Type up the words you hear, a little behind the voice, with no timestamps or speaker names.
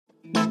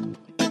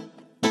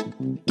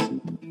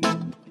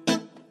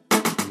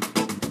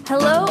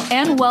Hello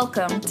and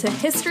welcome to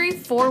History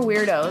for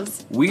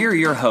Weirdos. We're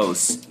your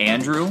hosts,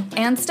 Andrew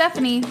and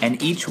Stephanie.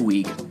 And each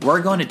week,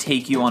 we're going to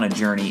take you on a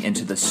journey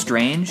into the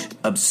strange,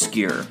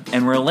 obscure,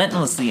 and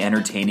relentlessly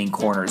entertaining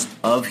corners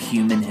of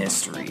human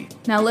history.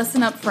 Now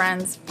listen up,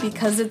 friends,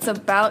 because it's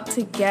about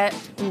to get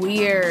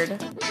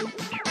weird.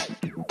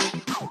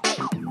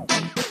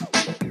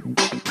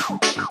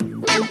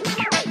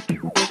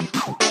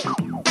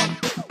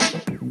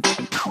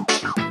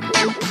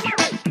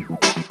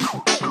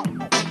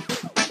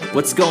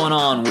 What's going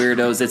on,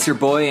 weirdos? It's your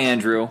boy,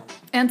 Andrew.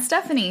 And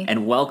Stephanie.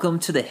 And welcome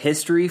to the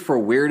History for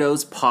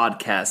Weirdos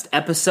podcast,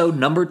 episode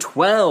number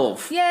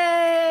 12.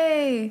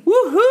 Yay!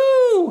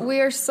 Woohoo! We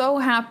are so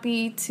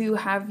happy to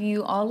have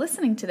you all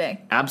listening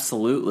today.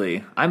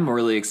 Absolutely. I'm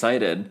really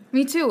excited.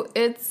 Me too.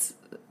 It's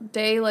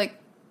day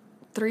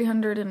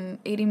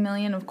 380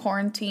 million of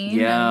quarantine.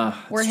 Yeah,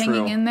 we're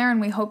hanging in there, and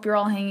we hope you're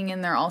all hanging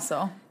in there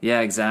also.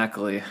 Yeah,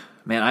 exactly.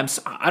 Man,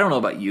 I don't know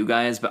about you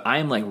guys, but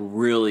I'm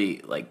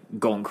really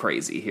going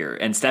crazy here.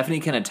 And Stephanie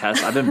can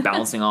attest, I've been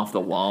bouncing off the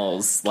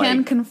walls.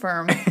 Can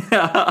confirm.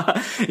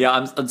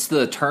 Yeah, it's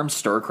the term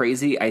stir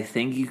crazy. I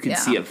think you can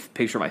see a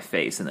picture of my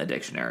face in the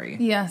dictionary.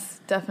 Yes,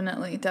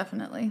 definitely.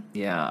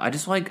 Yeah,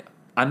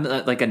 I'm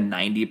like a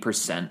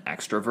 90%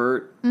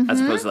 extrovert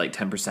as opposed to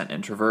 10%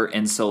 introvert.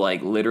 And so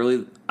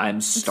literally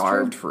I'm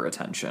starved for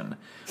attention.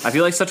 I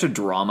feel like such a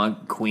drama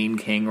queen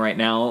king right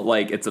now.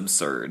 It's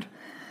absurd.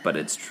 But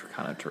it's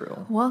kind of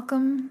true.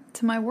 Welcome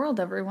to my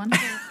world, everyone.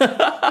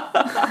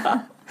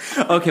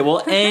 Okay,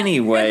 well,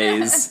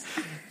 anyways,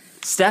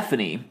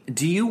 Stephanie,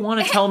 do you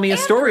want to tell me a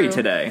story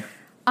today?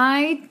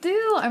 I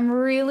do. I'm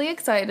really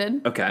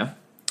excited. Okay.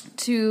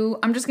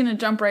 I'm just going to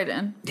jump right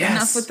in. Yes.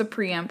 Enough with the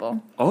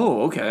preamble.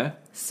 Oh, okay.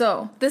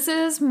 So, this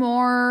is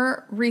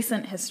more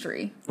recent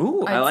history.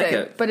 Ooh, I like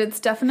it. But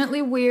it's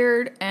definitely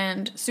weird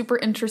and super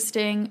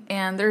interesting,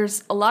 and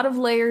there's a lot of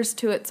layers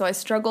to it, so I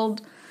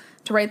struggled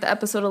to write the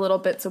episode a little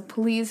bit, so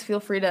please feel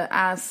free to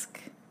ask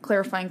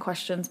clarifying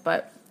questions,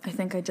 but I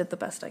think I did the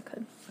best I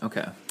could.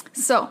 Okay.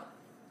 So,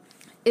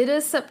 it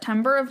is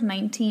September of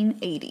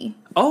 1980.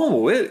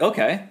 Oh,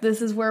 okay.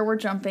 This is where we're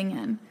jumping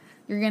in.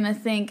 You're going to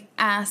think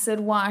acid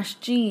wash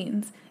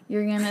jeans.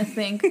 You're going to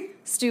think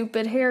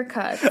stupid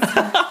haircuts.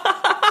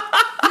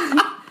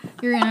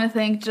 You're going to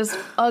think just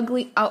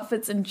ugly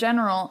outfits in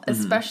general,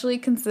 especially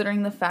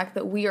considering the fact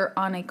that we are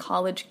on a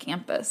college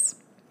campus.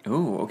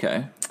 Ooh,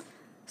 okay.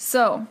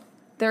 So,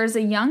 there's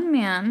a young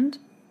man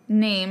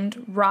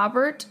named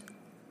Robert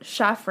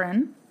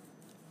Shafran.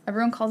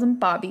 Everyone calls him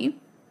Bobby.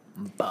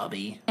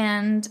 Bobby.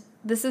 And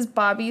this is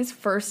Bobby's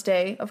first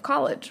day of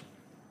college.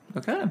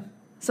 Okay.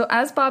 So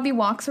as Bobby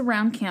walks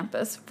around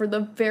campus for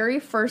the very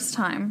first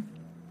time,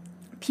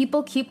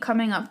 people keep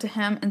coming up to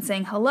him and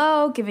saying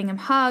hello, giving him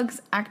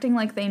hugs, acting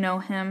like they know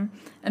him,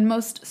 and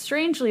most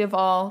strangely of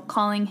all,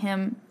 calling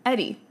him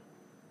Eddie.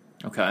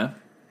 Okay.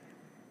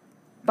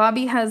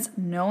 Bobby has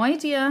no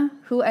idea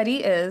who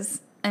Eddie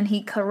is, and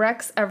he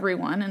corrects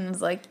everyone and is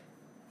like,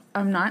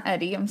 I'm not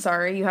Eddie, I'm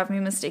sorry, you have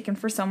me mistaken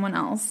for someone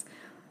else.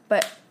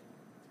 But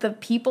the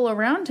people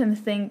around him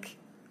think,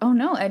 oh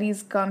no,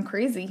 Eddie's gone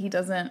crazy, he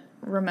doesn't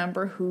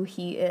remember who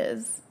he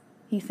is.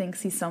 He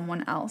thinks he's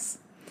someone else.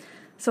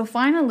 So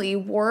finally,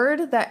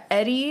 word that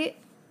Eddie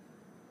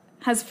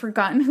has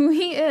forgotten who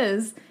he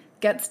is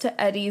gets to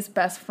Eddie's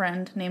best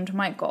friend named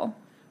Michael.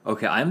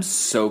 Okay, I'm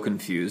so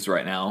confused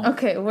right now.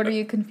 Okay, what are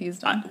you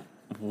confused on?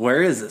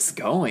 Where is this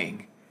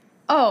going?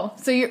 Oh,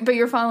 so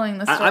you're following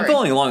the story. I'm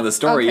following along the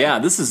story, okay. Yeah.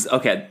 This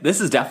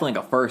is definitely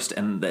a first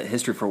in the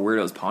History for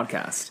Weirdos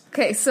podcast.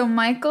 Okay, so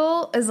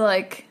Michael is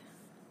like,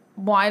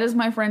 why does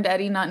my friend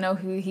Eddie not know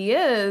who he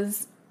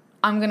is?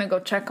 I'm going to go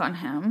check on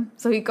him.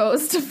 So he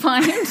goes to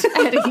find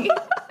Eddie,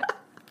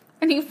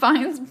 and he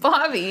finds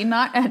Bobby,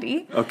 not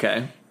Eddie.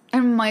 Okay.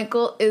 And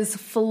Michael is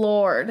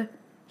floored.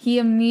 He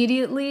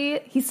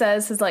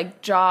says his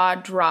jaw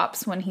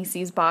drops when he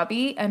sees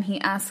Bobby, and he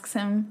asks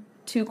him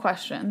 2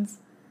 questions.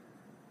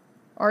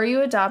 Are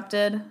you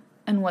adopted,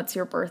 and what's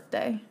your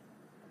birthday?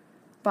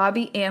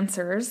 Bobby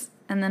answers,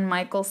 and then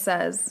Michael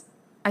says,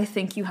 I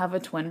think you have a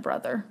twin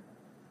brother.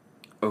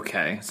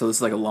 Okay, so this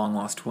is a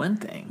long-lost twin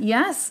thing.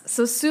 Yes,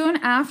 so soon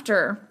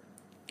after,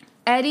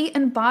 Eddie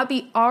and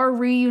Bobby are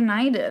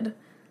reunited.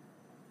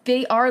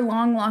 They are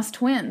long-lost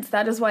twins.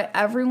 That is why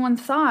everyone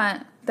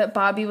thought that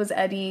Bobby was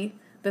Eddie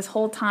this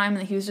whole time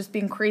and that he was just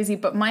being crazy.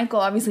 But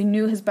Michael obviously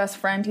knew his best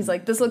friend. He's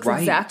like, this looks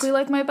exactly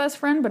like my best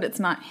friend, but it's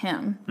not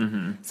him.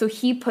 Mm-hmm. So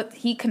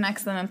he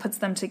connects them and puts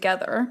them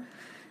together.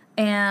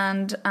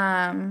 And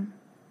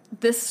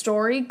this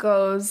story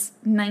goes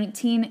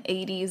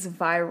 1980s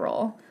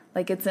viral.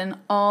 It's in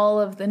all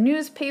of the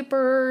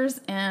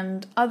newspapers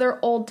and other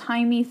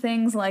old-timey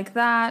things like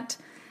that.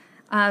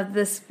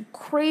 This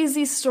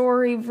crazy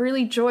story,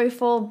 really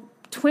joyful.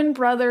 Twin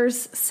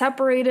brothers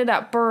separated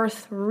at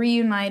birth,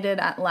 reunited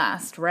at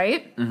last,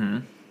 right?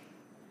 Mm-hmm.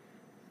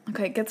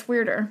 Okay, it gets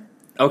weirder.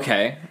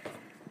 Okay.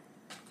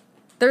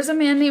 There's a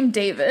man named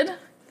David.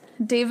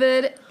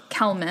 David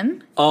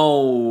Kelman.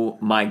 Oh,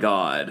 my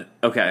God.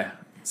 Okay.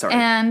 Sorry.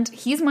 And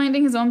he's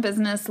minding his own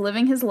business,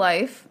 living his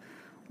life,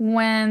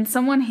 when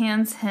someone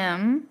hands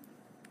him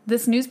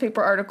this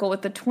newspaper article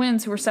with the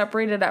twins who were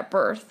separated at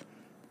birth.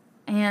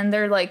 And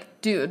they're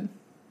like, dude,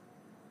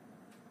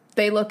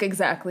 they look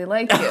exactly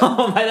like you.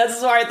 Oh, my,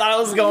 that's where I thought I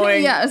was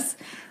going. Yes.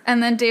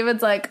 And then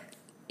David's like,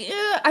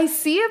 yeah, I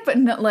see it, but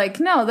no, like,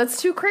 no,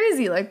 that's too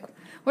crazy. Like,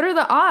 what are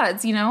the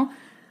odds, you know?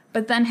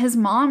 But then his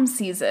mom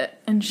sees it,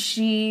 and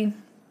she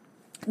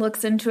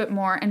looks into it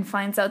more and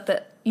finds out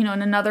that, you know,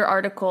 in another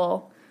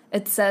article,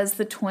 it says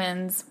the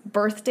twins'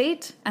 birth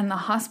date and the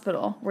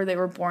hospital where they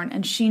were born,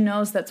 and she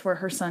knows that's where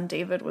her son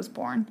David was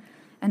born.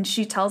 And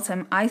she tells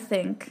him, I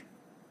think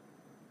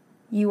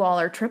you all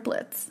are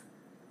triplets.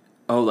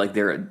 Oh, like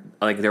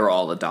they're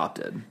all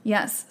adopted.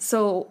 Yes.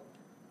 So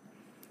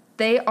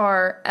they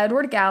are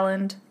Edward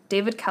Galland,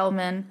 David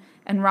Kelman,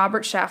 and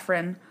Robert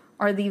Shafran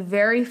are the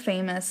very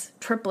famous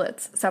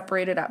triplets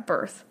separated at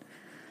birth.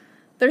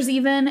 There's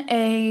even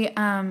a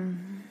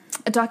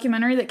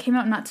documentary that came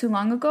out not too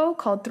long ago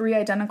called Three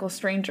Identical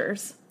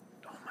Strangers.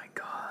 Oh, my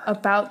God.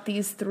 About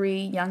these three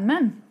young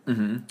men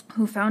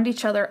who found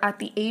each other at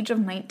the age of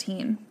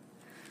 19.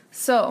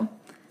 So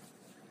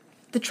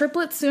the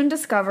triplets soon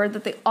discovered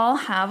that they all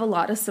have a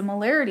lot of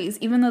similarities,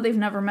 even though they've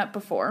never met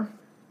before.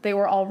 They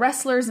were all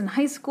wrestlers in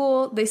high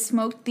school. They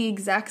smoked the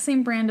exact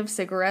same brand of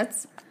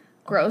cigarettes.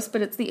 Gross,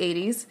 but it's the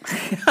 80s.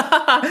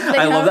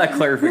 I love that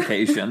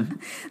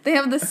clarification. They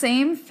have the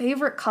same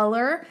favorite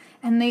color,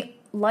 and they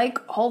like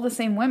all the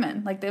same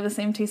women. Like, they have the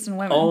same taste in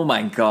women. Oh,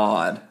 my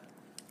God.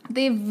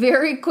 They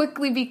very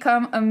quickly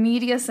become a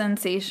media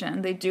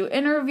sensation. They do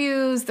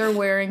interviews. They're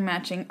wearing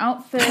matching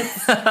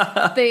outfits.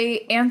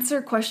 They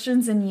answer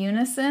questions in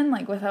unison,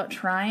 like, without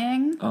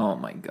trying. Oh,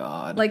 my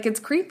God. Like, it's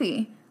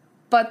creepy.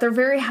 But they're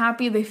very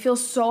happy. They feel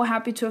so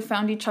happy to have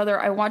found each other.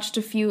 I watched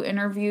a few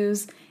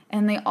interviews,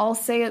 and they all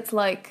say it's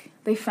like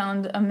they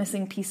found a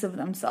missing piece of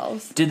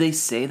themselves. Did they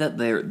say that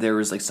there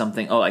was, like,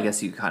 something... Oh, I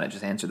guess you kind of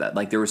just answered that.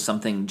 Like, there was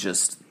something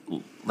just,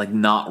 like,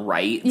 not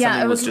right? Yeah,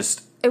 something was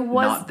just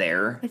not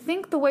there? I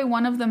think the way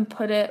one of them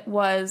put it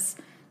was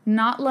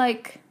not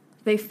like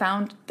they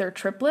found their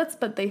triplets,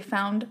 but they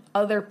found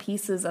other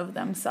pieces of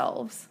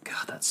themselves.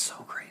 God, that's so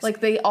crazy.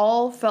 Like, they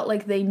all felt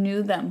like they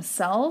knew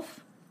themselves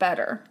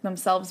better.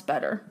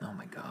 Oh,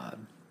 my God.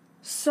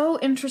 So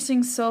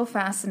interesting, so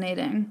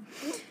fascinating.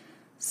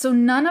 So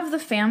none of the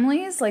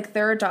families, like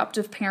their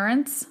adoptive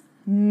parents,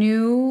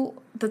 knew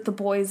that the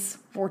boys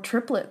were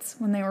triplets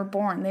when they were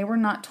born. They were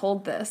not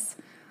told this.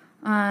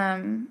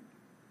 And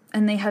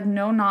they had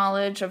no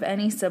knowledge of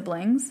any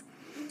siblings.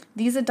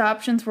 These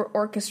adoptions were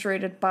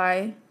orchestrated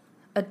by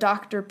a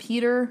Dr.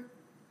 Peter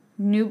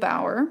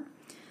Neubauer.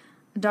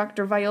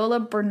 Dr. Viola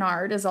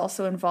Bernard is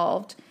also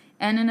involved,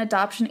 and an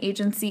adoption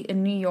agency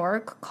in New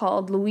York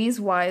called Louise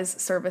Wise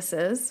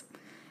Services.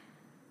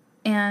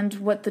 And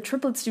what the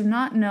triplets do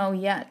not know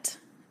yet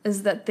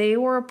is that they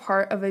were a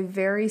part of a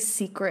very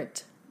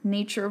secret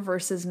nature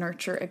versus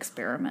nurture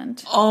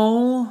experiment.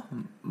 Oh,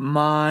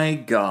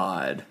 my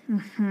God.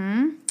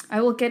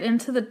 I will get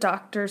into the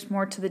doctors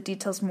more, to the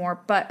details more,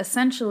 but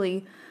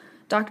essentially,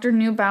 Dr.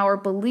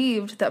 Neubauer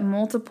believed that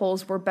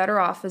multiples were better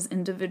off as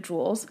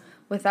individuals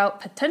without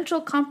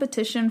potential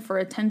competition for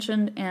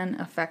attention and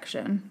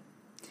affection.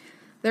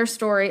 Their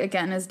story,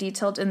 again, is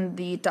detailed in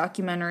the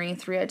documentary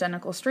Three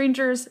Identical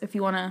Strangers. If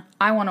you want to,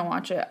 I want to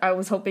watch it. I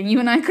was hoping you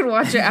and I could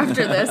watch it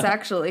after this,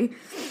 actually.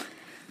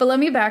 But let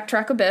me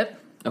backtrack a bit.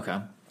 Okay.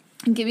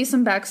 And give you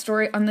some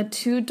backstory on the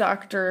two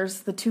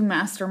doctors, the two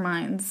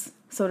masterminds,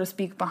 so to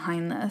speak,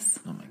 behind this.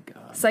 Oh, my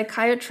God.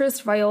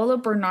 Psychiatrist Viola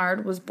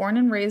Bernard was born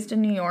and raised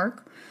in New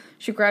York.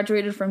 She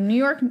graduated from New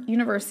York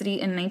University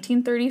in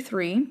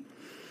 1933.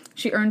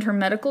 She earned her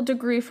medical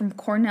degree from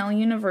Cornell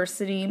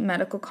University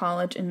Medical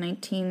College in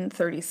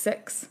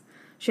 1936.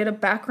 She had a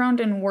background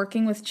in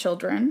working with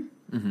children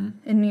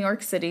in New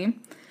York City.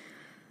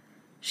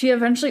 She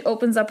eventually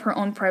opens up her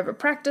own private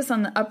practice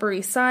on the Upper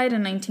East Side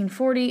in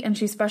 1940, and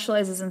she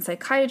specializes in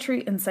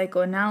psychiatry and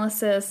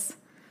psychoanalysis.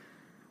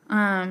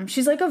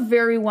 She's like a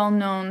very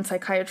well-known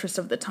psychiatrist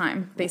of the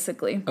time,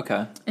 basically.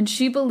 Okay. And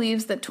she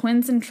believes that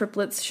twins and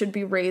triplets should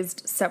be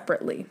raised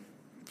separately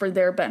for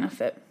their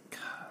benefit.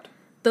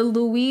 The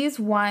Louise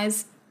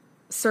Wise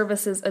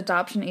Services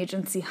Adoption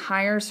Agency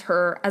hires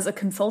her as a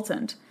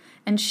consultant,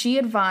 and she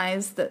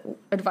advises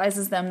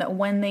them that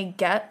when they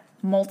get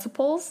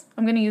multiples,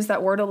 I'm going to use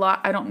that word a lot.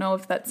 I don't know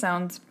if that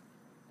sounds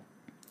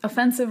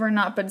offensive or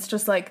not, but it's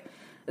just like,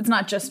 it's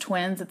not just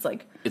twins. It's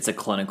like... It's a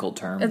clinical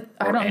term.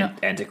 I don't know.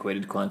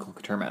 Antiquated clinical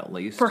term, at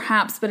least.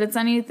 Perhaps, but it's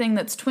anything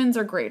that's twins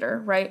or greater,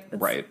 right?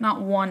 It's right.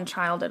 Not one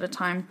child at a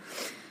time.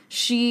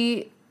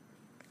 She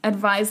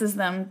advises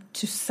them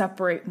to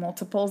separate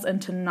multiples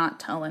and to not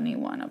tell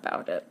anyone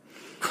about it.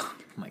 Oh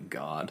my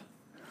God.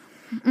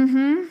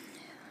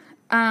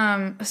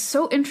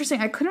 So interesting.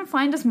 I couldn't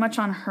find as much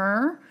on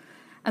her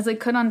as I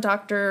could on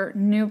Dr.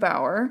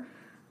 Neubauer.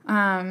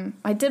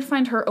 I did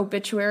find her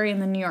obituary in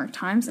the New York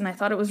Times, and I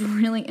thought it was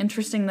really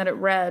interesting that it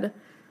read,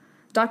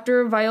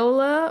 Dr.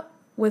 Viola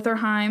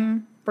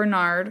Witherheim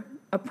Bernard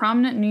a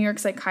prominent New York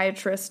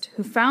psychiatrist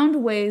who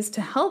found ways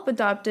to help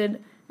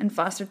adopted and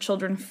foster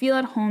children feel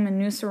at home in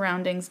new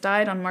surroundings,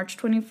 died on March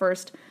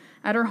 21st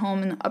at her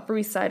home in the Upper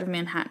East Side of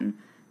Manhattan.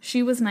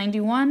 She was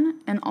 91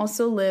 and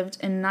also lived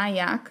in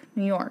Nyack,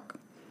 New York.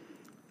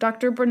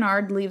 Dr.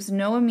 Bernard leaves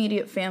no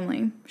immediate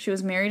family. She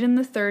was married in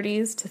the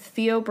 30s to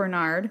Theo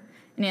Bernard,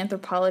 an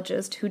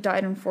anthropologist who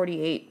died in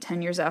 48,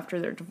 10 years after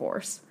their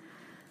divorce.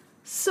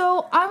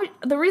 So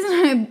the reason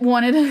I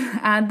wanted to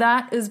add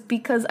that is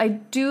because I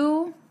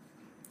do,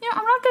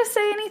 I'm not going to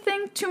say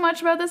anything too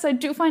much about this. I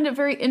do find it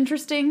very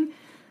interesting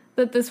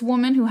that this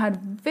woman who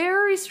had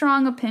very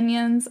strong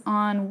opinions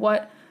on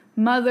what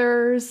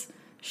mothers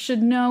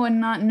should know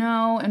and not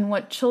know and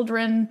what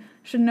children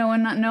should know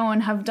and not know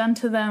and have done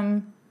to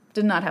them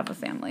did not have a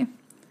family.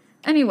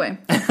 Anyway.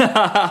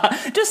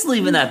 Just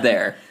leaving that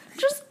there.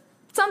 Just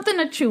something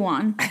to chew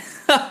on.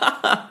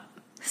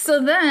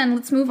 So then,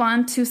 let's move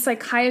on to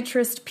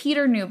psychiatrist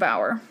Peter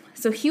Neubauer.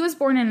 So he was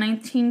born in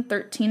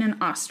 1913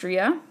 in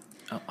Austria.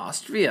 Oh,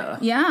 Austria.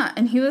 Yeah,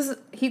 and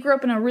he grew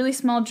up in a really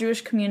small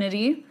Jewish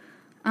community.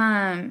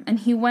 And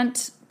he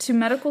went to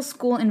medical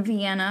school in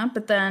Vienna,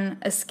 but then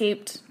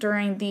escaped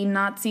during the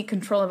Nazi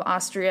control of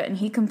Austria, and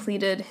he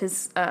completed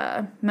his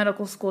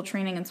medical school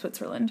training in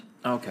Switzerland.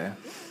 Okay.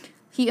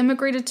 He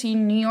immigrated to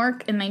New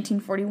York in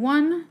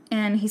 1941,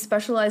 and he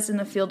specialized in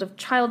the field of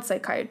child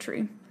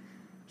psychiatry.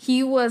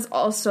 He was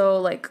also,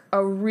 like,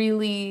 a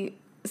really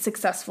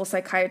successful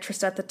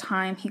psychiatrist at the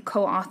time. He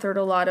co-authored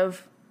a lot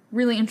of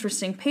really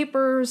interesting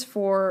papers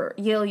for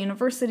Yale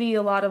University,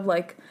 a lot of,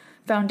 like,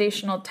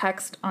 foundational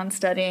text on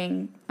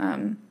studying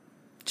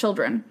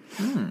children.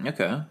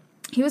 Okay.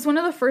 He was one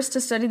of the first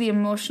to study the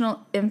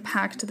emotional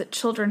impact that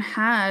children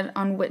had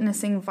on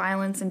witnessing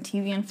violence in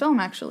TV and film,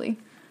 actually.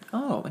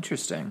 Oh,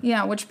 interesting.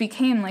 Yeah, which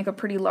became, like, a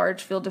pretty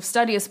large field of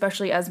study,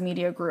 especially as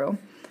media grew.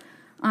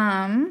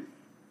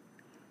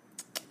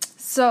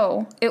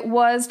 So, it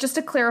was, just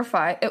to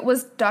clarify, it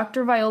was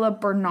Dr. Viola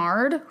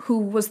Bernard who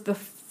was the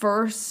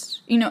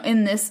first,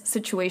 in this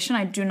situation.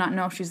 I do not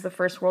know if she's the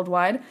first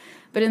worldwide,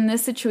 but in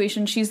this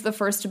situation, she's the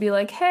first to be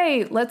like,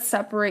 hey, let's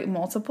separate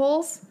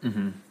multiples.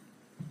 Mm-hmm.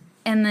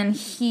 And then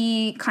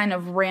he kind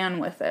of ran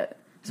with it.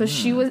 So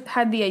she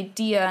had the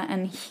idea,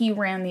 and he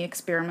ran the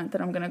experiment that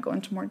I'm going to go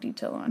into more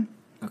detail on.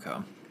 Okay.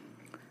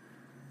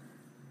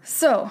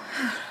 So,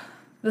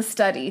 the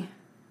study.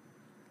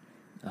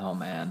 Oh,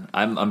 man.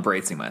 I'm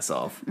bracing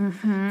myself.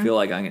 Mm-hmm. I feel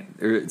like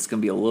it's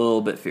going to be a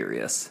little bit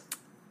furious.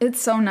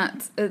 It's so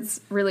nuts.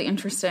 It's really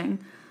interesting.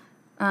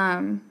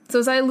 So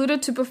as I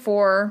alluded to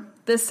before,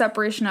 this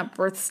separation at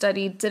birth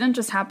study didn't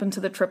just happen to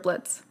the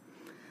triplets.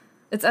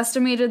 It's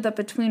estimated that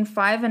between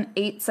 5 and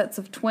 8 sets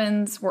of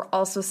twins were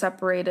also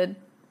separated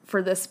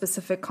for this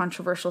specific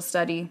controversial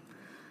study.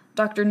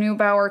 Dr.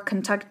 Neubauer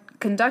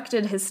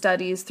conducted his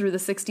studies through the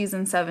 60s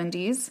and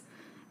 70s.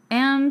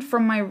 And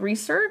from my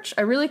research,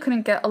 I really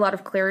couldn't get a lot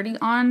of clarity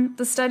on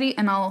the study,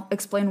 and I'll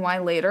explain why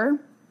later.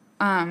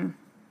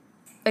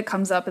 It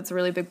comes up, it's a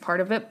really big part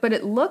of it, but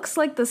it looks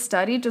like the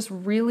study just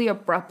really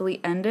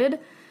abruptly ended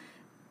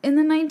in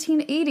the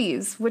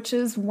 1980s, which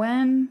is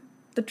when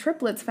the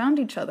triplets found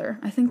each other.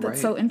 I think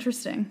that's so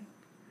interesting.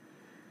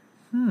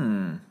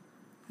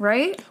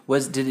 Right?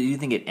 Did you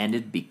think it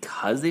ended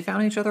because they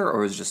found each other, or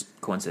was it just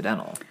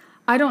coincidental?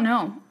 I don't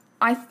know.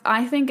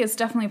 I think it's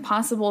definitely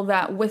possible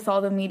that with all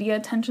the media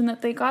attention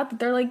that they got, that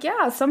they're like,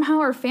 yeah, somehow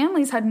our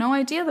families had no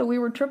idea that we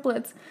were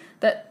triplets,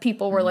 that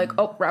people were like,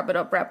 oh, wrap it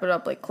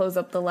up, like close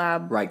up the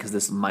lab. Right, because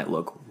this might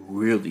look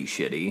really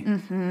shitty.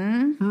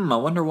 Mm-hmm. I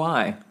wonder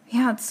why.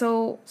 Yeah, it's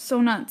so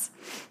nuts.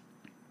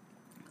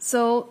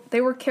 So they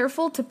were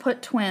careful to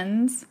put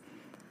twins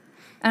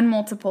and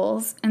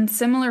multiples in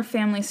similar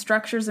family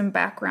structures and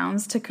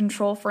backgrounds to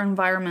control for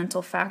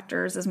environmental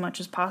factors as much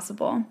as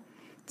possible.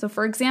 So,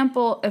 for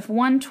example, if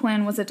one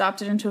twin was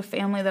adopted into a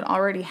family that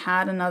already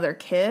had another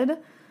kid,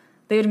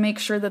 they would make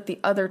sure that the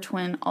other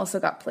twin also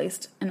got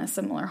placed in a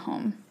similar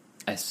home.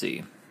 I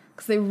see.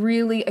 Because they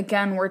really,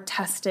 again, were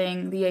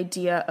testing the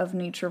idea of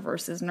nature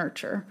versus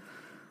nurture.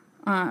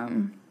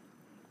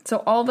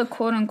 So all the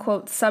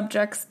quote-unquote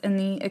subjects in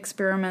the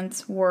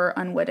experiments were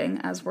unwitting,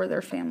 as were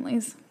their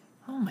families.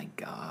 Oh, my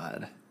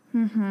God.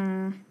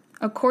 Mm-hmm.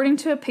 According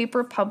to a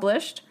paper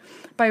published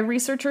by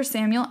researcher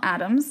Samuel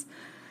Adams,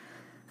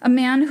 a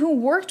man who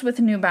worked with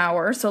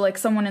Neubauer, so like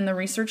someone in the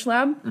research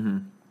lab,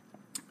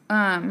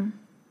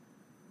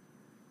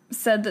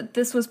 said that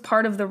this was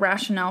part of the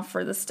rationale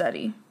for the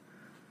study.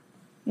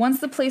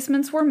 Once the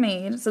placements were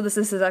made, so this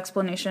is his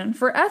explanation,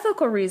 for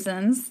ethical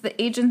reasons,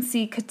 the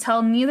agency could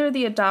tell neither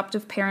the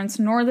adoptive parents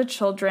nor the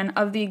children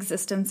of the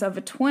existence of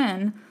a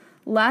twin,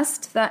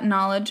 lest that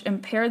knowledge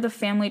impair the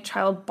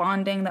family-child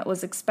bonding that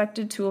was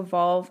expected to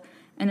evolve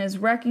and is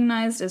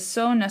recognized as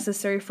so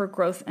necessary for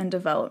growth and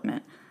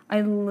development. I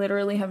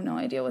literally have no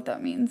idea what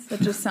that means. That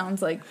just sounds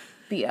like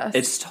BS.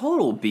 It's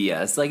total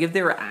BS. Like, if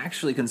they were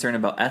actually concerned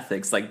about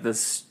ethics, like, the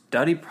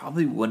study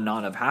probably would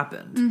not have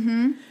happened.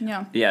 Mm-hmm.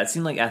 Yeah. Yeah, it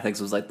seemed like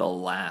ethics was, like, the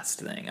last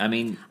thing. I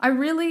mean... I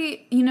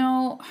really,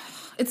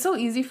 it's so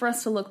easy for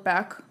us to look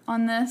back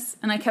on this,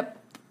 and I kept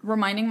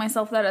reminding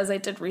myself that as I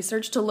did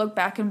research, to look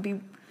back and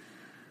be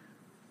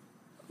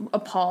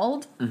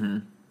appalled. Mm-hmm.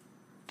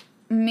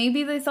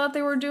 Maybe they thought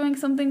they were doing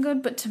something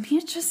good, but to me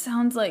it just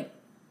sounds like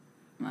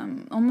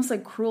almost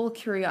like cruel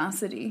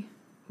curiosity.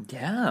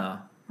 Yeah.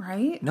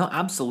 Right? No,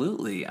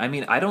 absolutely. I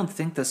mean, I don't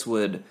think this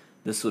would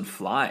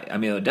fly. I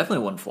mean, it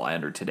definitely wouldn't fly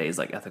under today's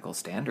like ethical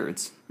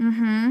standards.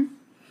 Mm-hmm.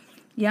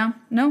 Yeah.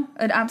 No,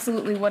 it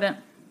absolutely wouldn't.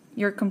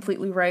 You're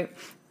completely right.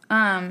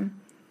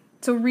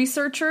 So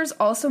researchers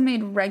also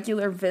made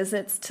regular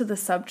visits to the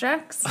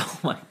subjects. Oh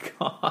my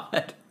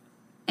God.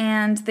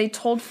 And they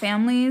told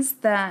families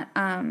that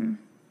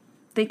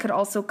they could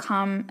also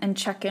come and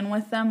check in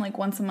with them like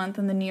once a month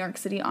in the New York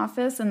City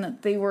office, and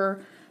that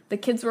the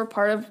kids were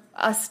part of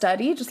a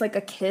study, just like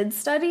a kid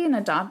study, an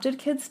adopted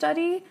kid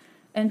study,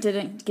 and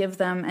didn't give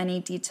them any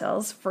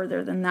details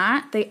further than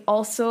that. They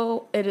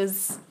also, it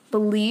is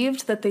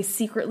believed that they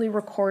secretly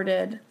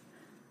recorded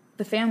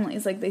the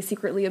families, like they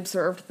secretly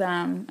observed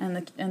them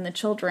and the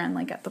children,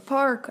 like at the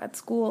park, at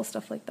school,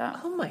 stuff like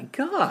that. Oh my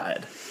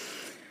God.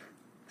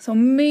 So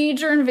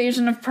major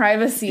invasion of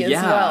privacy as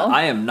well. Yeah,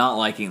 I am not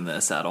liking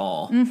this at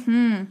all.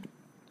 Mm-hmm.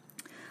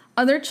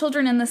 Other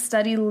children in the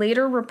study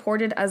later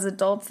reported as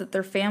adults that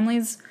their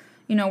families,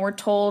 were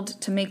told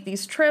to make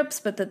these trips,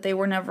 but that they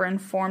were never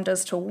informed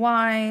as to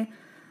why.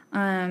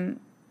 And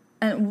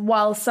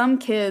while some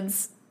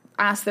kids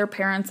asked their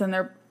parents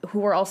who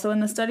were also in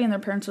the study, and their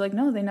parents were like,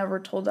 no, they never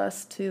told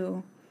us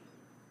to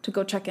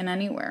go check in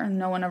anywhere, and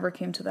no one ever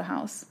came to the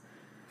house.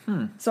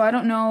 So I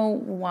don't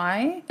know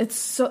why.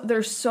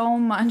 There's so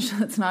much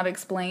that's not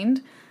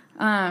explained.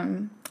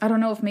 I don't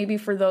know if maybe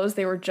for those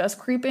they were just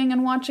creeping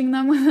and watching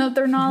them without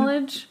their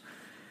knowledge.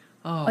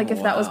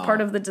 If that was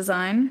part of the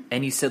design.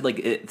 And you said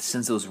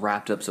since it was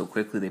wrapped up so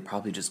quickly, they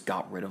probably just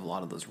got rid of a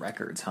lot of those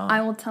records, huh?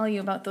 I will tell you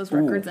about those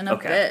records in a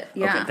bit.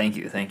 Yeah. Okay,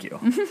 thank you.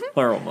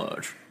 Very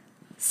much.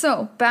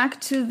 So back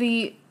to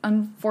the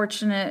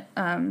unfortunate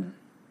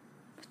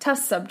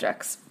test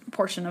subjects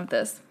portion of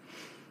this.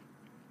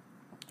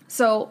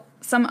 So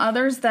some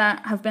others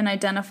that have been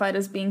identified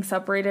as being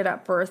separated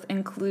at birth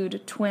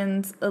include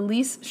twins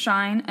Elise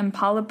Shine and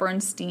Paula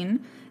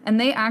Bernstein, and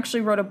they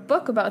actually wrote a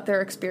book about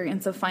their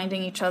experience of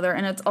finding each other,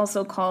 and it's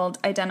also called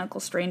Identical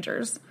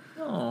Strangers.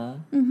 Oh.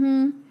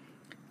 Mm-hmm.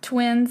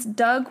 Twins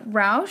Doug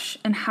Rausch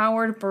and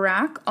Howard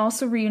Barak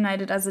also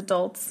reunited as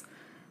adults.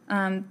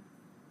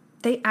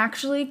 They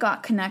actually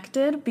got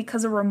connected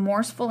because a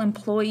remorseful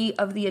employee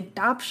of the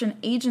adoption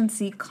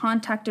agency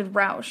contacted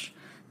Rausch.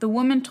 The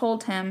woman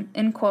told him,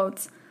 in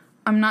quotes,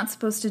 "I'm not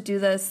supposed to do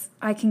this.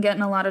 I can get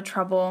in a lot of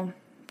trouble,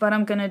 but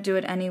I'm going to do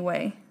it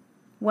anyway.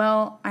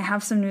 Well, I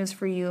have some news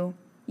for you.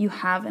 You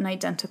have an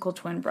identical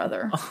twin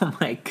brother." Oh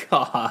my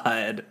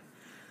God.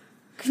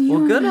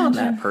 Well, good on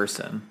that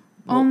person.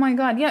 Oh my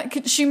God. Yeah,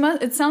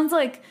 it sounds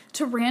like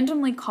to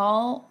randomly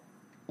call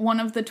one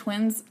of the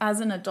twins as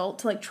an adult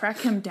to like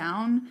track him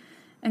down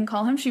and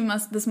call him,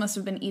 this must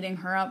have been eating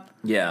her up.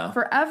 Yeah.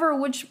 Forever,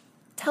 which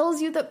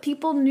tells you that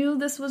people knew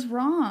this was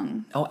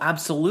wrong. Oh,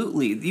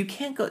 absolutely. You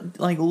can't go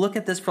look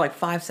at this for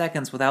 5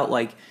 seconds without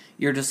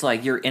you're just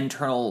your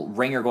internal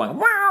ringer going,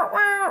 wah,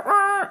 wah,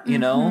 wah, you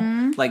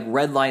know?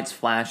 Red lights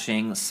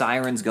flashing,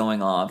 sirens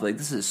going off.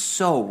 This is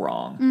so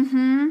wrong.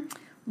 Mm-hmm.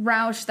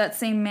 Rausch, that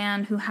same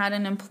man who had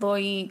an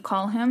employee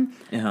call him,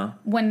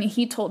 when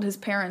he told his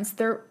parents,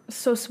 they're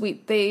so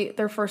sweet.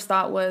 Their first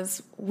thought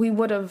was, we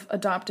would have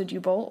adopted you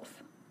both.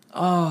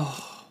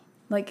 Oh.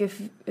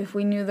 If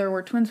we knew there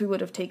were twins, we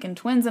would have taken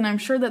twins. And I'm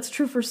sure that's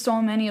true for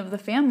so many of the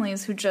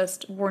families who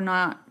just were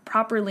not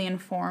properly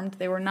informed.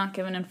 They were not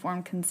given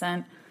informed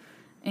consent.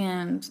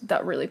 And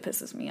that really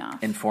pisses me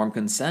off. Informed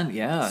consent,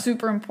 yeah.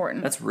 Super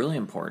important. That's really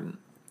important.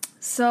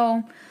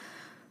 So,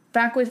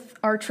 back with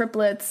our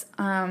triplets,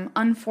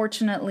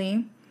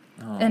 unfortunately,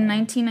 in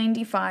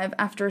 1995,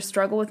 after a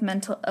struggle with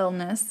mental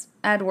illness,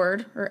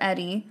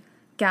 Eddie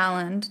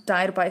Galland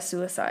died by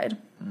suicide.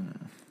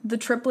 The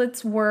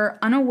triplets were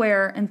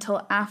unaware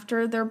until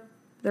after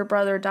their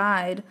brother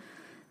died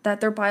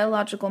that their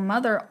biological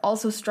mother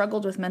also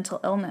struggled with mental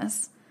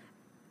illness.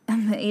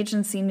 And the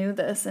agency knew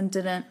this and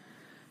didn't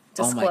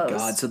disclose. Oh my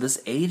God. So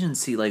this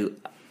agency,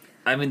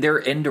 they're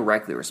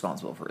indirectly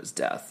responsible for his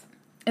death.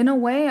 In a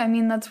way,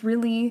 that's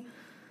really...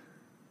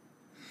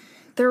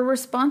 They're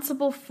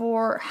responsible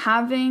for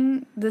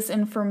having this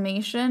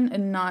information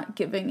and not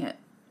giving it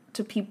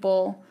to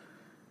people.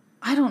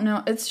 I don't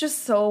know. It's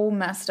just so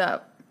messed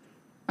up.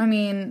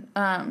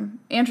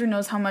 Andrew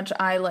knows how much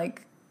I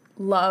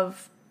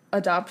love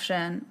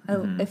adoption.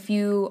 Mm-hmm. If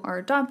you are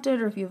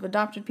adopted or if you've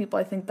adopted people,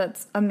 I think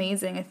that's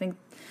amazing. I think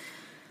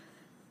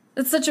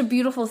it's such a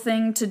beautiful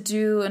thing to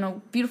do and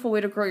a beautiful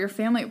way to grow your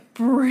family. It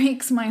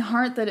breaks my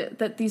heart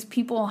that these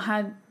people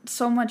had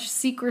so much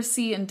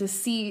secrecy and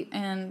deceit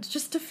and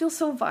just to feel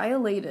so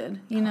violated,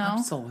 you know?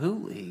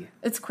 Absolutely.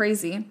 It's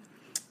crazy.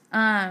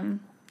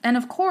 And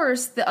of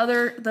course, the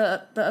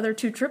other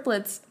two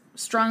triplets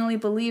strongly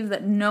believe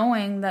that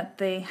knowing that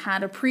they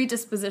had a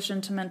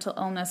predisposition to mental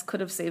illness could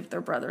have saved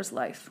their brother's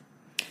life.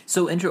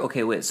 So,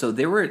 okay, wait. So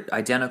they were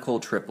identical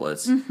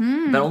triplets,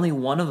 but only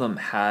one of them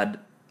had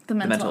The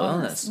mental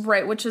illness.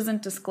 Right, which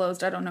isn't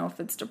disclosed. I don't know if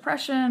it's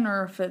depression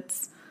or if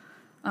it's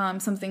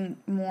something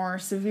more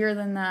severe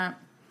than that.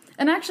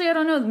 And actually, I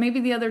don't know. Maybe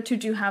the other two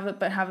do have it,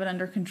 but have it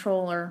under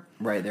control or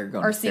right. They're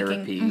going to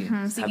therapy,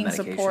 seeking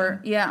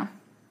support. Yeah.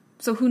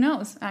 So who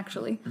knows?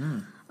 Actually,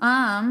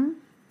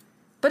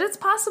 but it's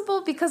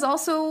possible because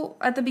also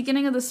at the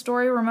beginning of the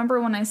story,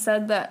 remember when I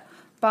said that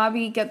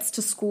Bobby gets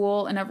to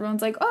school and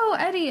everyone's like, "Oh,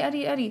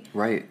 Eddie."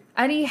 Right.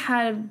 Eddie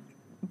had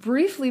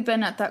briefly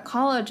been at that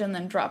college and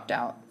then dropped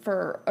out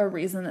for a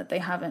reason that they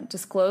haven't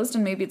disclosed,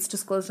 and maybe it's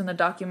disclosed in the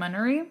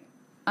documentary.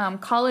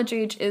 College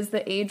age is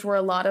the age where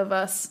a lot of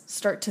us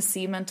start to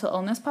see mental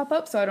illness pop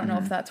up, so I don't know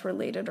if that's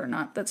related or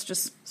not. That's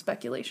just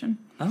speculation.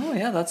 Oh,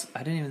 yeah,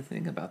 I didn't even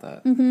think about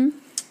that. Mm-hmm.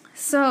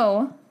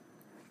 So,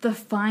 the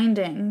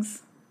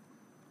findings.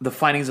 The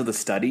findings of the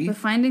study? The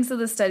findings of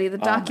the study, the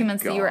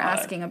documents that you were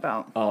asking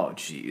about. Oh,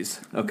 jeez.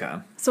 Okay.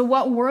 So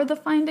what were the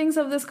findings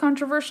of this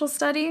controversial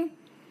study?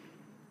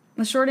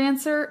 The short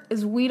answer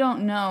is we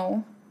don't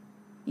know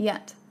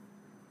yet.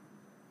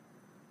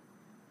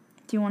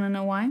 Do you want to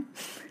know why?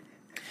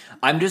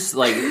 I'm just,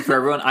 like, for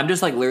everyone, I'm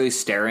just, like, literally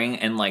staring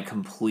in, like,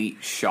 complete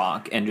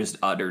shock and just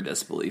utter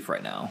disbelief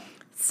right now.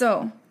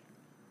 So,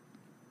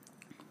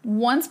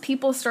 once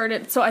people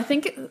started... So, I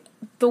think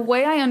the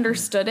way I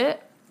understood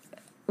it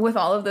with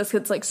all of this,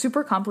 it's, like,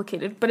 super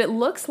complicated, but it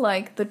looks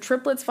like the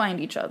triplets find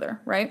each other,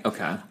 right?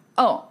 Okay.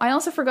 Oh, I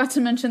also forgot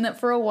to mention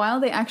that for a while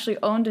they actually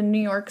owned a New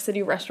York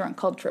City restaurant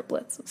called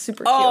Triplets.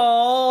 Super cute.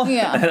 Oh,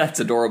 yeah, that's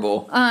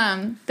adorable.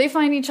 They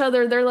find each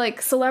other. They're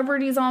like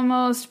celebrities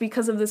almost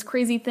because of this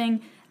crazy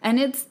thing. And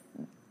it's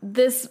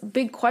this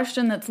big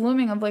question that's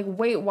looming of like,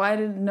 wait, why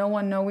did no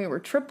one know we were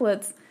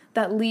triplets?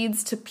 That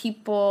leads to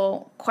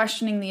people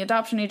questioning the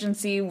adoption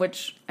agency,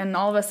 and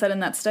all of a sudden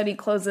that study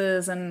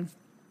closes and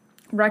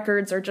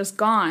records are just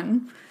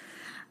gone.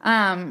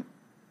 And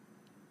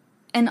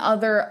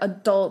other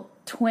adult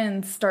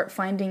twins start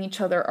finding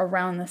each other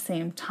around the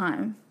same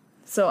time.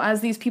 So as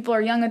these people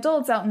are young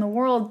adults out in the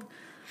world,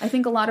 I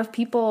think a lot of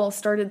people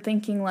started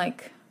thinking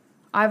like,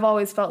 I've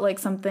always felt like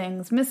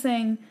something's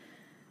missing.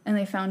 And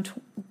they found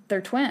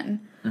their twin.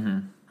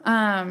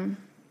 Mm-hmm.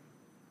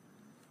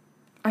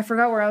 I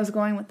forgot where I was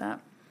going with that.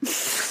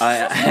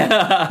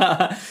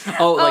 The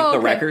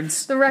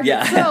records? The records.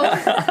 Yeah. So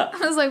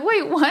I was like,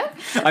 wait, what?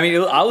 I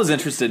mean, I was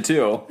interested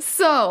too.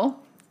 So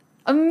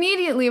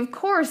immediately, of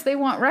course, they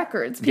want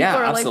records. People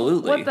are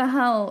absolutely. Like, what the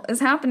hell is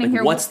happening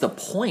here? What's the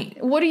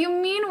point? What do you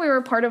mean we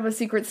were part of a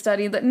secret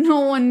study that no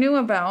one knew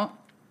about?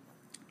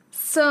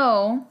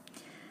 So...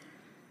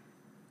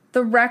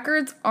 the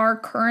records are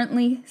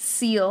currently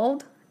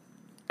sealed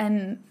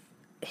and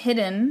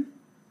hidden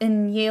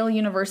in Yale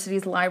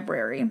University's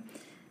library.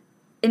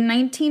 In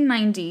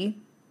 1990,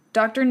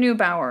 Dr.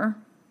 Neubauer,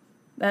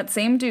 that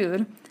same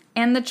dude,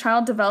 and the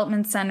Child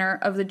Development Center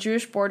of the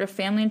Jewish Board of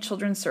Family and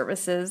Children's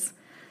Services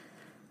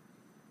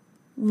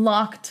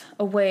locked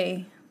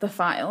away the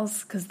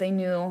files because they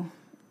knew,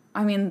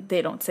 I mean,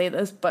 they don't say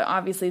this, but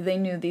obviously they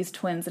knew these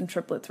twins and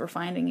triplets were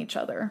finding each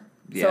other.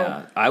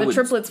 Yeah, so the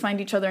triplets find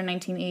each other in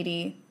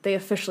 1980. They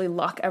officially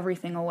lock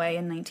everything away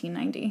in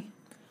 1990.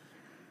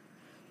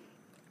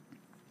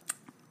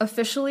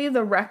 Officially,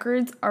 the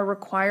records are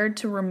required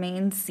to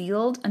remain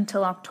sealed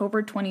until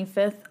October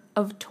 25th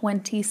of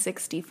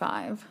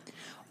 2065.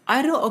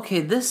 I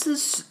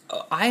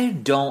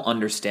don't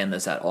understand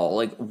this at all.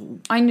 Like,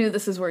 I knew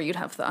this is where you'd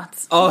have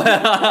thoughts. Oh,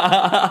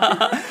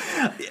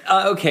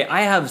 okay.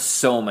 I have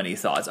so many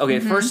thoughts. Okay,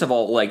 First of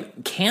all,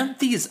 like, can't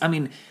these? I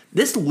mean,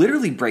 this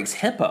literally breaks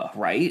HIPAA,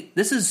 right?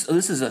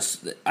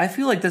 I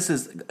feel like this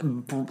is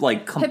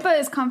like HIPAA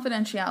is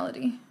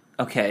confidentiality.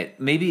 Okay,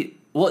 maybe.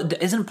 Well,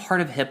 isn't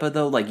part of HIPAA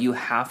though? Like, you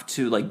have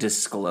to like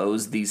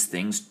disclose these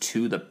things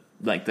to the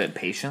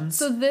patients.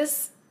 So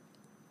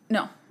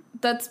no.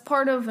 That's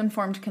part of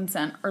informed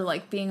consent, or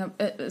like being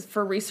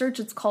for research.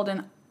 It's called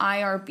an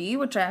IRB,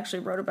 which I actually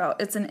wrote about.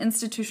 It's an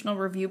institutional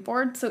review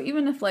board. So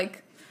even if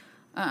like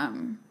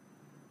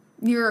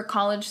you're a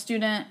college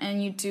student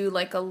and you do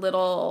like a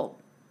little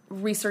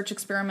research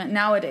experiment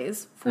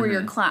nowadays for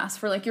your class,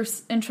 for like your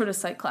intro to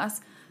psych class,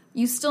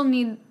 you still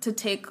need to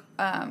take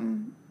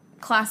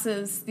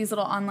classes, these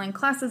little online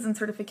classes and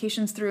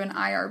certifications through an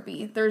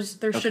IRB.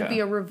 There should be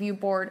a review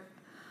board,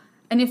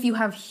 and if you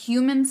have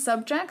human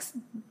subjects,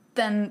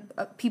 then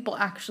people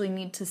actually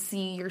need to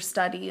see your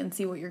study and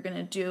see what you're going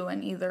to do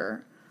and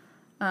either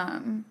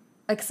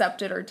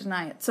accept it or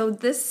deny it. So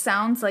this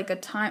sounds like a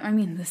time, I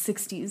mean, the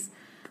 60s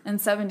and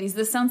 70s,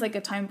 this sounds like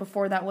a time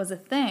before that was a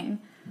thing.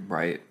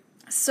 Right.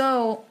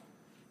 So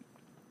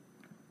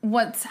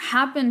what's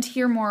happened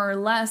here more or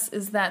less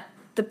is that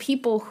the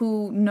people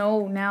who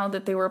know now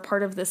that they were a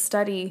part of this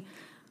study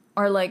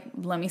are like,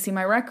 let me see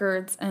my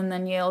records. And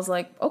then Yale's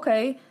like,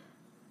 okay,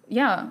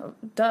 yeah,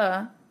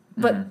 duh.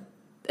 But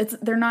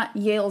they're not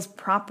Yale's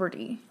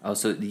property. Oh,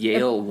 so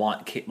Yale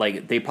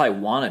they probably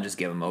want to just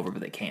give them over,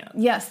 but they can't.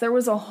 Yes, there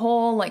was a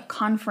whole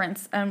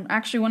conference.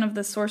 Actually, one of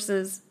the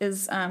sources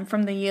is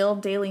from the Yale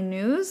Daily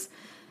News,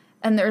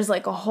 And there's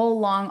like a whole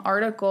long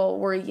article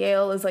where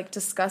Yale is like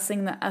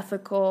discussing the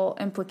ethical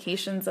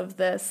implications of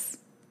this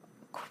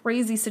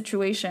crazy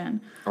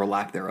situation. Or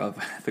lack thereof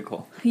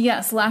ethical.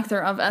 Yes, lack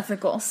thereof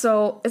ethical.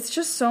 So it's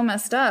just so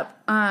messed up.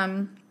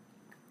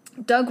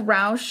 Doug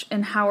Rausch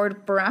and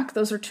Howard Barak,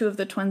 those are two of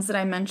the twins that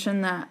I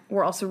mentioned that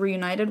were also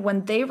reunited.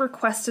 When they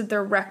requested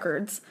their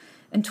records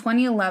in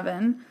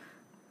 2011,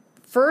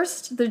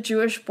 first the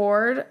Jewish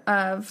Board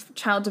of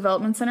Child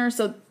Development Center,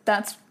 so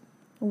that's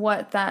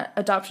what that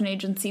adoption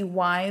agency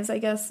WISE, I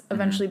guess,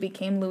 eventually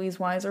became, Louise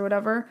Wise or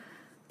whatever,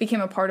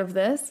 became a part of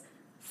this.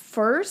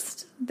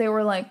 First, they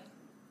were like,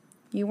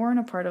 you weren't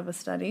a part of a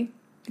study.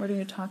 What are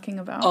you talking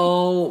about?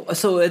 Oh,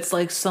 so it's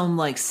like some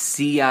like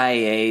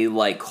CIA,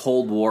 like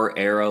Cold War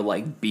era,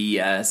 like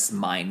BS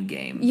mind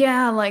game.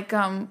 Yeah, like,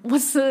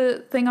 what's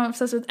the thing I'm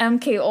obsessed with?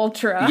 MK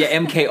Ultra. Yeah,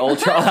 MK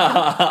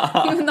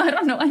Ultra. Even though I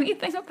don't know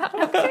anything about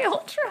MK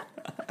Ultra.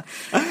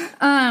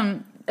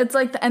 It's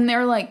like, and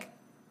they're like,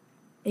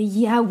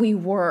 yeah, we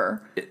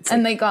were.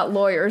 And they got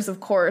lawyers, of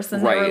course,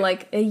 and they were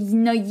like,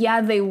 no,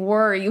 yeah, they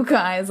were, you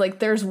guys. Like,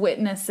 there's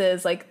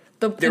witnesses, like,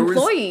 the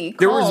employee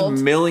there called.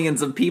 was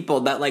millions of people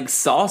that, like,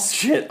 saw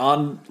shit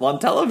on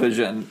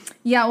television.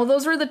 Yeah, well,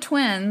 those were the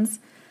twins.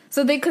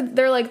 So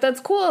they're like, that's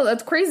cool,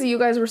 that's crazy, you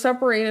guys were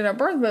separated at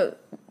birth,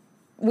 but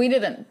we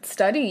didn't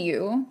study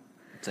you.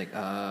 It's like,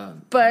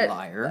 but,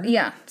 liar.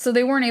 Yeah, so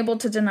they weren't able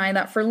to deny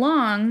that for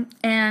long,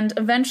 and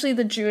eventually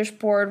the Jewish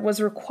Board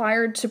was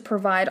required to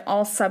provide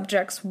all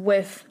subjects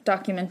with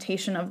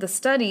documentation of the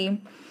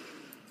study.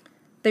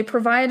 They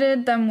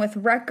provided them with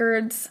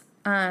records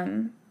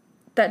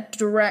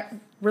that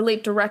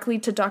relate directly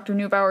to Dr.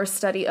 Neubauer's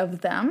study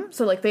of them.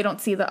 So, like, they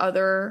don't see the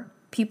other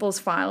people's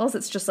files.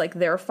 It's just, like,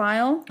 their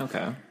file.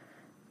 Okay.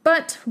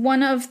 But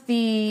one of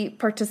the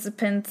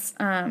participants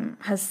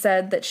has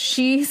said that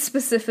she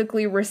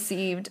specifically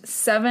received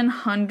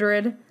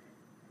 700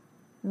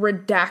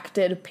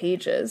 redacted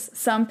pages.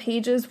 Some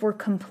pages were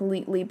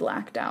completely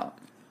blacked out.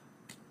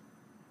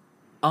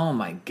 Oh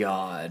my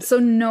God. So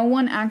no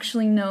one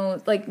actually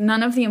knows, like,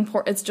 none of the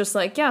it's just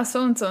like, yeah,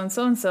 so-and-so and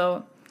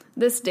so-and-so,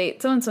 this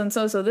date, so-and-so and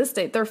so-and-so, this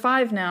date, they're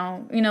 5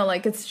 now. You know,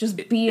 like, it's just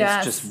BS,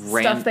 it's just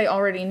stuff they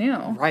already knew.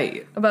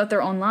 Right. About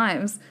their own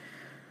lives.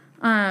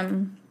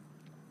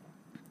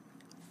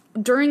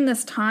 During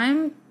this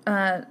time,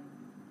 this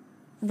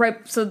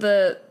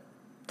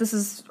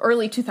is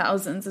early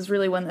 2000s is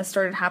really when this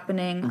started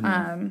happening.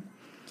 Mm-hmm.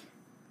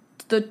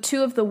 The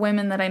two of the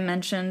women that I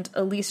mentioned,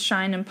 Elise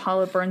Shine and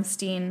Paula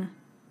Bernstein,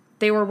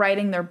 they were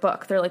writing their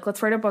book. They're like,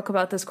 let's write a book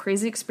about this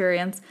crazy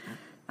experience.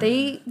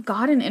 They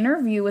got an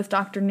interview with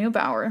Dr.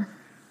 Neubauer,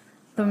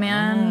 the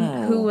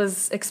man who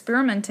was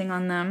experimenting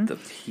on them. The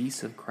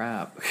piece of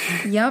crap.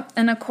 Yep.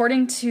 And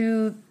according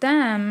to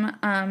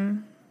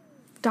them,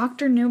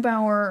 Dr.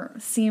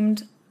 Neubauer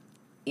seemed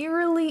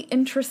eerily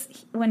interested.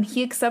 When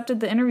he accepted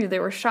the interview, they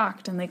were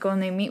shocked, and they go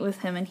and they meet with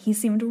him, and he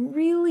seemed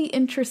really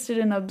interested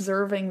in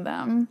observing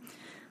them,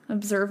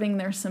 observing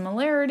their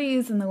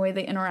similarities and the way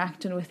they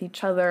interacted with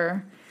each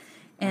other.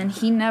 And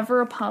he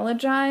never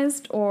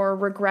apologized or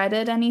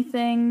regretted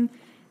anything.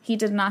 He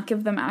did not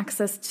give them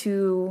access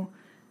to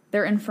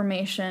their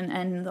information,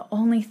 and the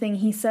only thing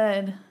he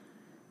said,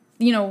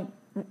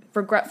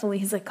 regretfully,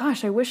 he's like,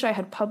 gosh, I wish I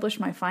had published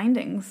my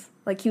findings.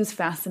 Like, he was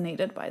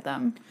fascinated by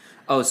them.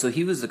 Oh, so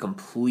he was a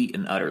complete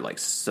and utter, like,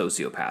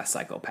 sociopath,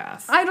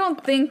 psychopath. I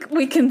don't think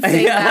we can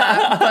say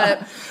that,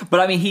 but... But,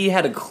 I mean, he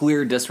had a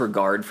clear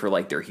disregard for,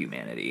 like, their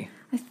humanity.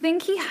 I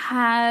think he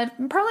had...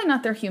 Probably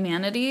not their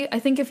humanity. I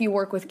think if you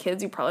work with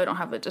kids, you probably don't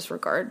have a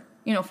disregard,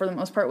 for the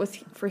most part,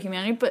 for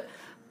humanity. But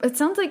it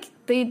sounds like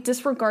they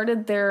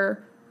disregarded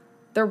their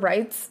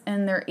rights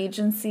and their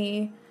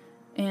agency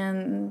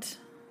and...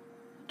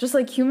 just,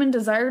 like, human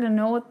desire to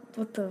know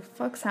what the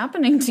fuck's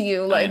happening to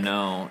you. Like, I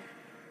know.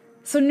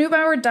 So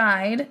Neubauer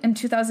died in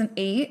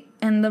 2008,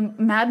 and the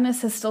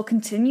madness has still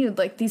continued.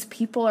 Like, these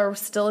people are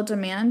still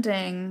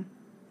demanding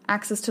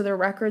access to their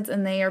records,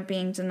 and they are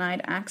being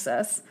denied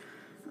access.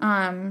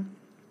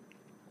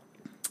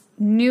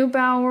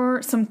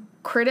 Neubauer, some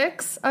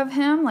critics of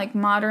him, like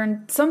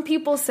some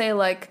people say,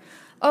 like,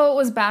 oh, it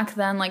was back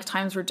then, like,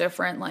 times were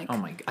different. Like, oh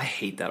my, I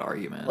hate that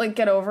argument. Like,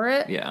 get over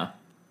it. Yeah.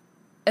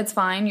 It's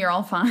fine, you're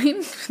all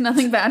fine,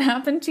 nothing bad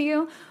happened to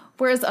you.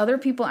 Whereas other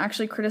people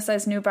actually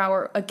criticize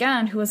Neubauer,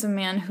 again, who was a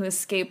man who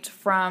escaped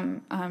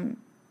from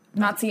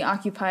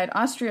Nazi-occupied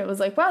Austria. It was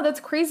like, wow,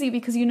 that's crazy,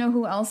 because you know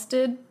who else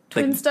did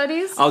twin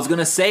studies? I was going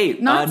to say,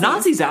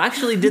 Nazis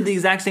actually did the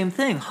exact same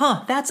thing.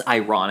 Huh, that's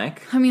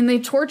ironic. I mean, they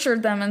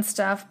tortured them and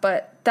stuff,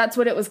 but that's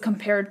what it was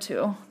compared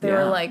to. They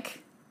were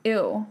like,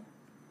 ew,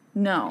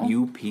 no.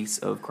 You piece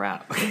of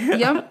crap.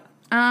 Yep.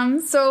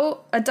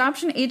 So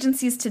adoption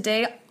agencies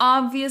today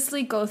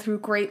obviously go through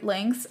great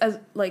lengths,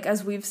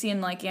 as we've seen,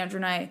 like Andrew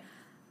and I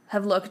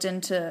have looked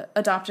into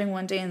adopting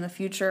one day in the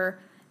future,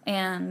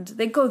 and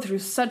they go through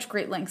such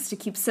great lengths to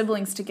keep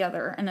siblings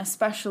together, and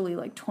especially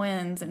like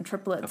twins and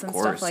triplets and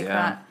stuff like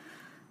that.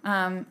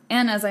 And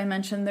as I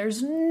mentioned,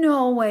 there's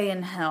no way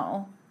in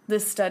hell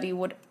this study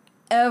would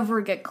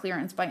ever get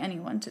clearance by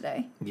anyone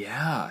today.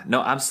 Yeah.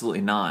 No,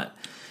 absolutely not.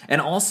 And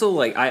also,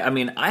 like, I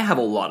mean, I have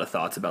a lot of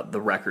thoughts about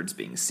the records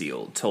being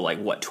sealed till, like,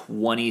 what,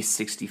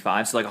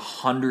 2065? So, like,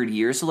 100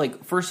 years. So,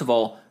 like, first of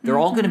all, they're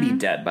all going to be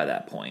dead by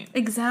that point.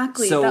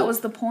 Exactly. So that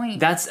was the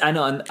point. I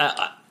know.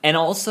 And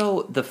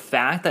also, the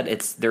fact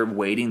that they're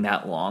waiting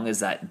that long is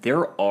that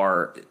there's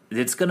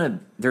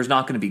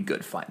not going to be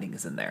good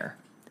findings in there.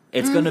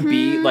 It's going to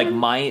be, like,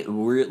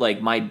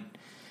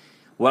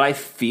 what I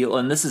feel,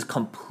 and this is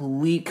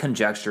complete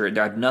conjecture, I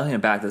have nothing to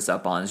back this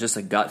up on, it's just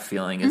a gut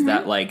feeling, is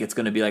that, like, it's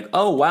going to be like,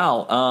 oh,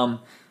 wow,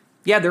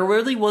 yeah, there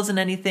really wasn't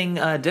anything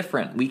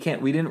different.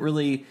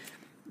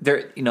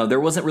 There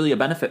wasn't really a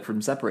benefit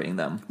from separating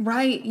them.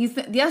 Right.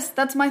 Yes,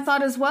 that's my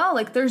thought as well.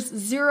 Like, there's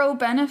zero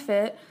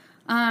benefit.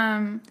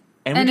 And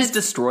we just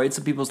destroyed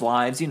some people's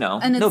lives, and no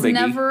biggie.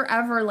 Never,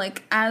 ever,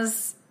 like,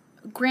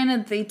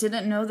 granted, they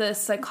didn't know this,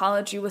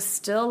 psychology was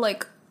still,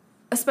 like,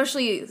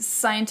 especially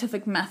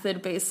scientific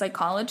method-based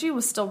psychology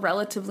was still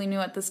relatively new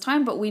at this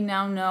time, but we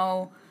now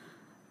know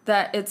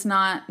that it's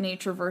not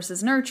nature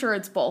versus nurture,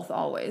 it's both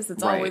always.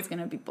 It's always going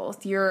to be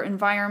both. Your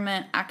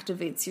environment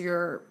activates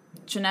your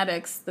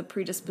genetics, the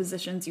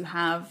predispositions you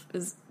have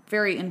is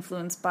very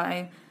influenced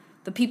by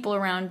the people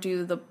around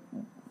you, the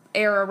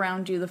air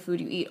around you, the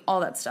food you eat, all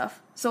that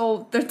stuff.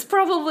 So that's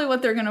probably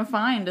what they're going to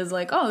find is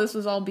like, oh, this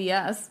was all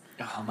BS.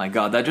 Oh my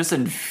God, that just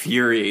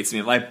infuriates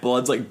me. My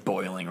blood's like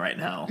boiling right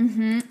now.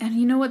 Mm-hmm. And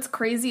you know what's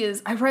crazy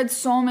is I read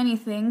so many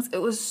things. It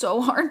was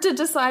so hard to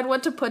decide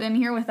what to put in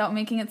here without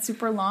making it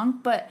super long.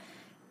 But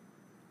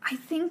I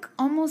think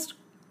almost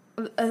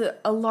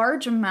a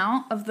large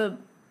amount of the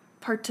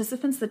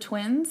participants, the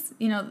twins,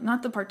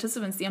 not the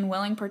participants, the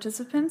unwilling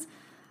participants,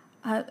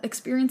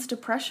 experienced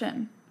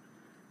depression.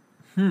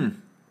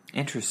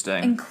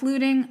 Interesting.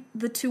 Including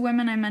the two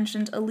women I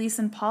mentioned, Elise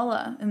and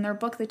Paula. In their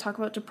book, they talk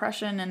about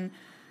depression and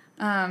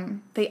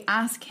they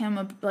ask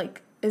him,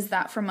 like, is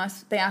that from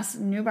us? They ask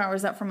Neubauer,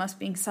 is that from us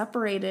being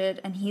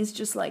separated? And he's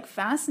just, like,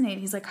 fascinated.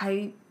 He's like,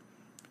 I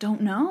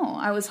don't know.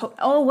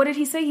 What did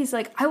he say? He's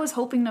like, I was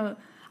hoping to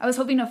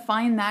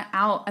find that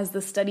out as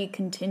the study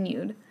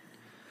continued.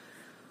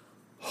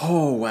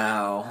 Oh,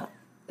 wow.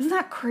 Isn't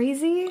that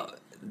crazy?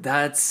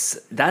 That's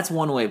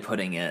one way of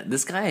putting it.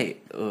 This guy,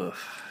 ugh.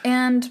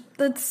 And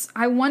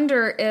I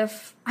wonder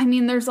if,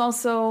 there's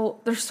so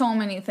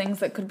many things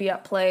that could be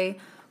at play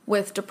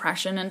with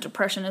depression, and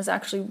depression is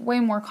actually way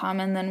more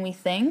common than we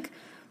think.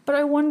 But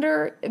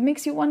it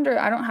makes you wonder,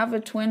 I don't have a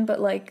twin,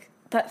 but like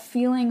that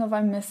feeling of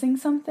I'm missing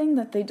something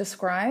that they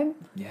describe.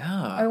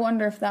 Yeah. I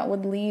wonder if that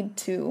would lead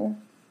to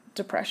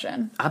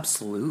depression.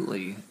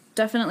 Absolutely.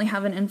 Definitely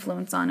have an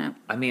influence on it.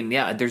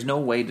 Yeah, there's no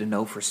way to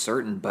know for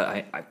certain,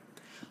 but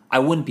I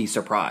wouldn't be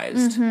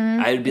surprised.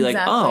 I'd be like,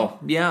 oh,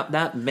 yeah,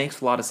 that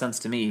makes a lot of sense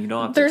to me. You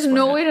don't have to There's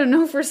no way to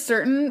know for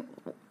certain,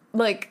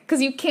 like,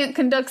 because you can't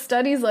conduct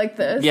studies like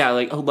this. Yeah,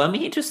 like, let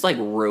me just, like,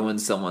 ruin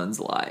someone's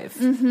life.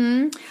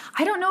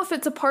 I don't know if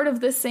it's a part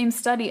of this same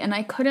study, and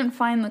I couldn't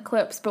find the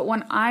clips, but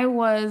when I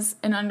was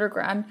an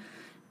undergrad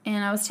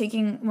and I was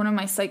taking one of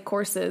my psych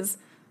courses,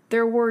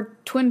 there were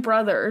twin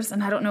brothers,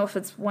 and I don't know if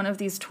it's one of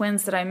these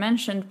twins that I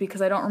mentioned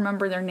because I don't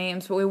remember their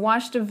names, but we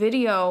watched a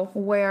video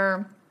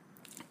where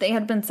they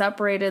had been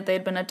separated, they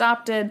had been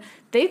adopted,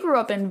 they grew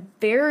up in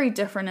very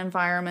different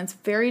environments,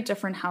 very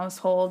different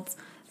households,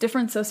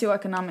 different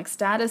socioeconomic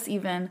status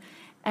even,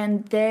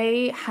 and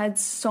they had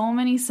so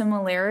many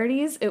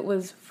similarities, it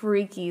was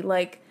freaky.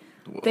 Like,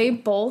 whoa. They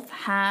both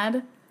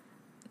had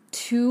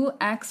 2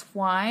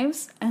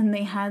 ex-wives, and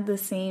they had the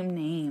same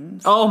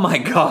names. Oh my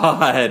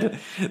God!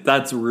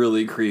 That's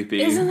really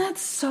creepy. Isn't that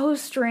so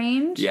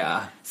strange?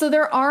 Yeah. So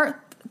there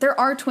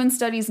are twin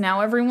studies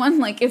now, everyone.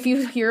 Like, if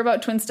you hear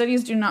about twin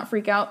studies, do not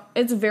freak out.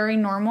 It's very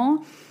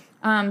normal.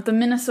 The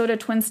Minnesota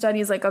twin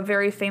study is like a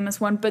very famous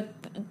one,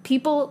 but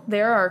people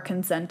there are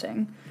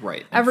consenting.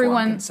 Right.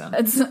 Everyone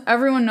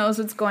knows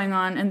what's going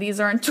on, and these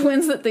aren't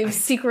twins that they've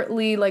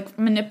secretly like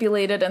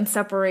manipulated and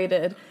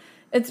separated.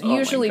 It's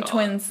usually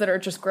twins that are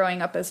just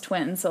growing up as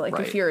twins. So like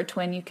if you're a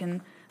twin, you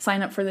can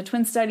sign up for the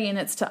twin study, and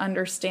it's to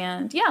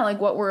understand, like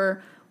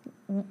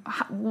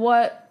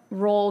what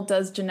role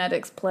does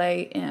genetics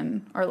play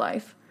in our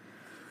life.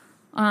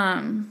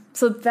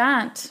 So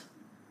that,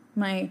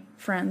 my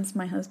friends,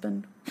 my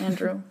husband,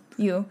 Andrew,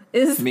 you,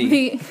 is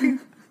me,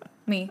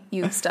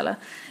 you, Stella,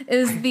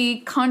 is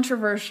the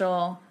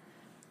controversial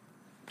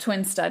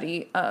twin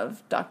study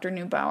of Dr.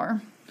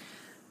 Neubauer.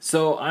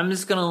 So I'm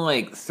just going to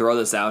like throw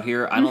this out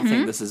here. I don't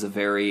think this is a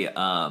very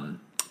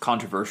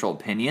controversial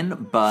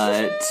opinion,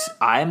 but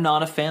I'm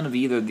not a fan of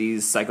either of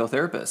these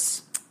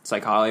psychotherapists.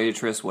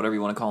 Psychiatrists, whatever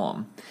you want to call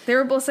them. They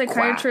were both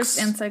psychiatrists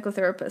and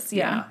psychotherapists,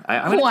 yeah.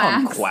 I'm going to call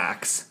them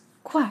quacks.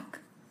 Quack.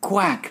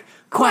 Quack.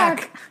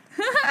 Quack.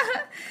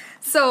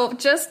 So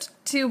just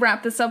to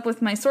wrap this up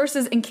with my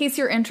sources, in case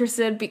you're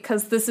interested,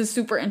 because this is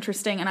super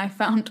interesting and I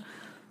found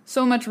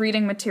so much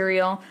reading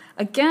material.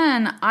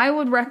 Again, I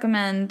would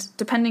recommend,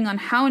 depending on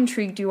how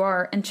intrigued you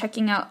are, and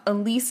checking out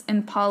Elise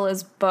and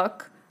Paula's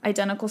book,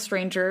 Identical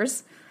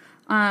Strangers.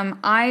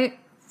 I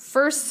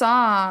first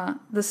saw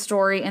the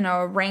story in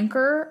a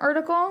Ranker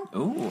article.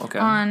 Ooh, okay.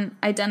 On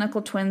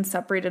identical twins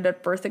separated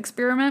at birth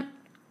experiment.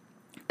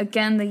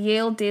 Again, the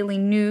Yale Daily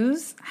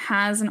News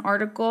has an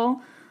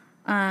article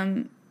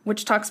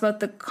which talks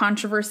about the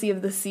controversy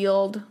of the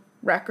sealed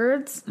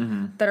records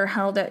that are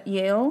held at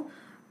Yale.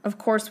 Of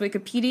course,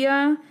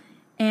 Wikipedia.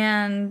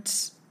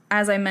 And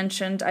as I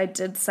mentioned, I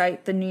did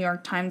cite the New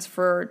York Times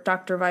for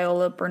Dr.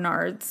 Viola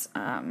Bernard's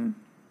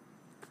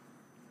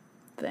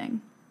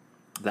thing.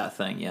 That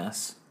thing,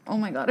 yes. Oh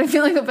my God, I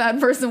feel like a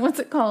bad person. What's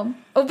it called?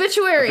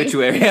 Obituary.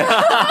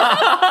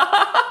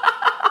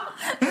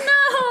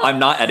 I'm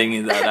not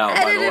editing that out,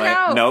 by the way.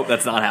 Out. Nope,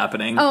 that's not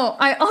happening. Oh,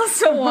 I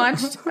also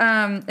watched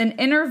an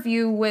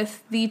interview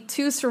with the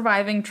two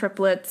surviving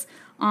triplets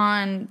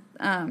on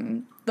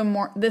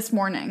This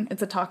Morning.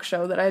 It's a talk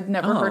show that I'd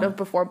never heard of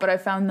before, but I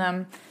found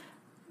them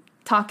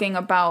talking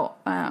about,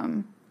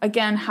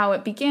 again, how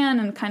it began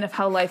and kind of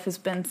how life has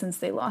been since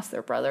they lost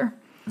their brother.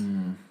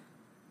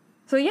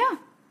 So, yeah.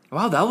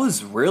 Wow, that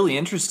was really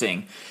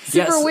interesting.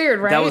 Super weird,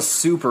 right? That was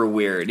super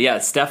weird. Yeah,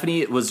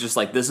 Stephanie was just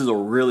like, this is a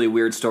really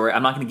weird story.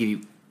 I'm not going to give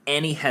you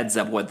any heads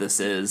up what this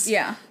is.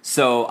 Yeah.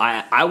 So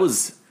I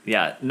was,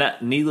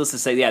 needless to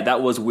say,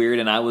 that was weird,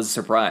 and I was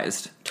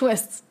surprised.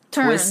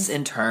 Twists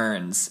and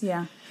turns.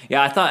 Yeah.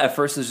 Yeah, I thought at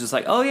first it was just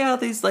like, oh yeah,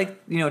 these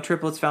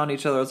triplets found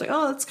each other. I was like,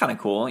 oh, that's kind of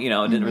cool. I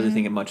didn't really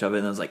think much of it,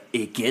 and I was like,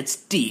 it gets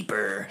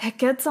deeper. It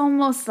gets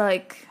almost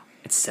like...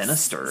 It's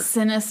sinister.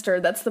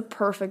 Sinister, that's the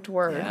perfect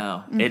word.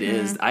 Yeah, it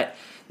is.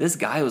 This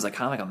guy was like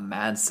kind of like a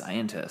mad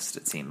scientist,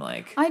 it seemed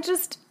like.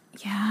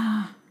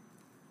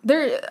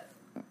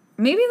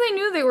 Maybe they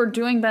knew they were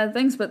doing bad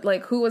things, but,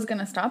 like, who was going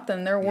to stop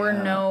them? There were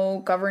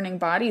no governing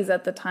bodies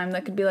at the time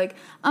that could be like,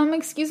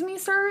 excuse me,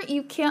 sir,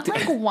 you can't,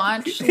 like,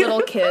 watch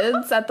little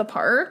kids at the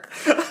park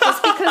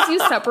just because you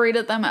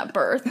separated them at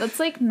birth. That's,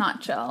 like,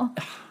 not chill.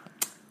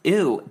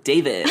 Ew,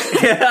 David.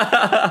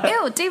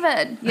 Ew,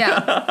 David.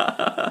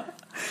 Yeah.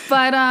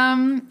 But,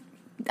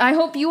 I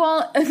hope you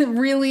all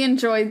really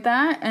enjoyed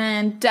that,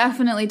 and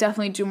definitely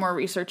do more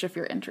research if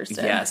you're interested.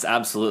 Yes,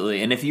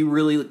 absolutely. And if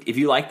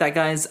you like that,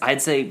 guys,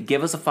 I'd say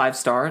give us a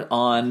 5-star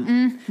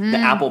on the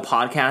Apple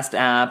Podcast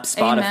app,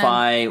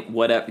 Spotify,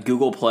 whatever,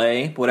 Google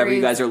Play, whatever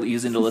you guys are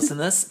using to listen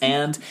to this,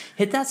 and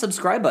hit that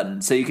subscribe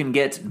button so you can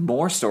get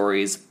more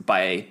stories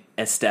by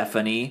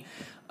Stephanie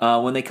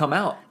when they come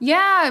out.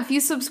 Yeah, if you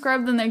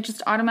subscribe, then they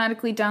just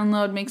automatically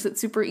download. Makes it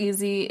super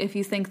easy if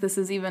you think this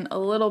is even a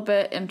little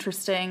bit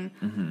interesting.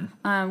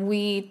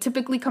 We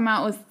typically come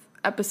out with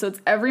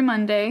episodes every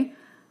Monday.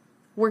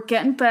 We're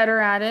getting better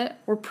at it.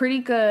 We're pretty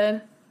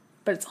good,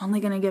 but it's only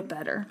going to get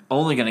better.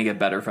 Only going to get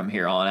better from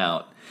here on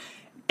out.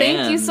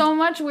 Thank you so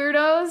much,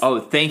 weirdos.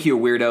 Oh, thank you,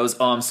 weirdos.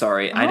 Oh, I'm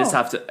sorry. I just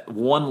have to...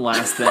 One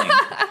last thing.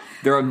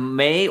 There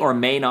may or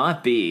may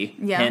not be,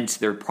 hint,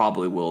 there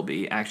probably will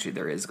be, actually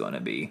there is going to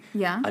be,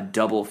 a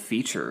double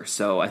feature.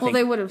 So I think... Well,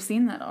 they would have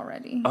seen that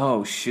already.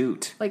 Oh,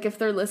 shoot. Like, if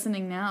they're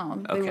listening now,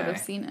 they would have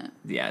seen it.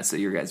 Yeah, so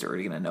you guys are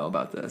already going to know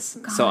about this.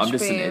 Gosh, so I'm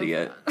just an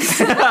idiot.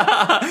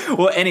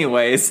 Well,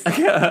 anyways,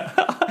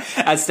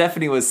 as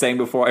Stephanie was saying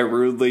before, I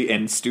rudely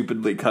and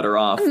stupidly cut her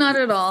off. Not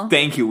at all.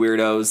 Thank you,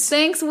 weirdos.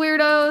 Thanks,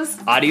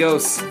 weirdos.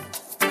 Adios.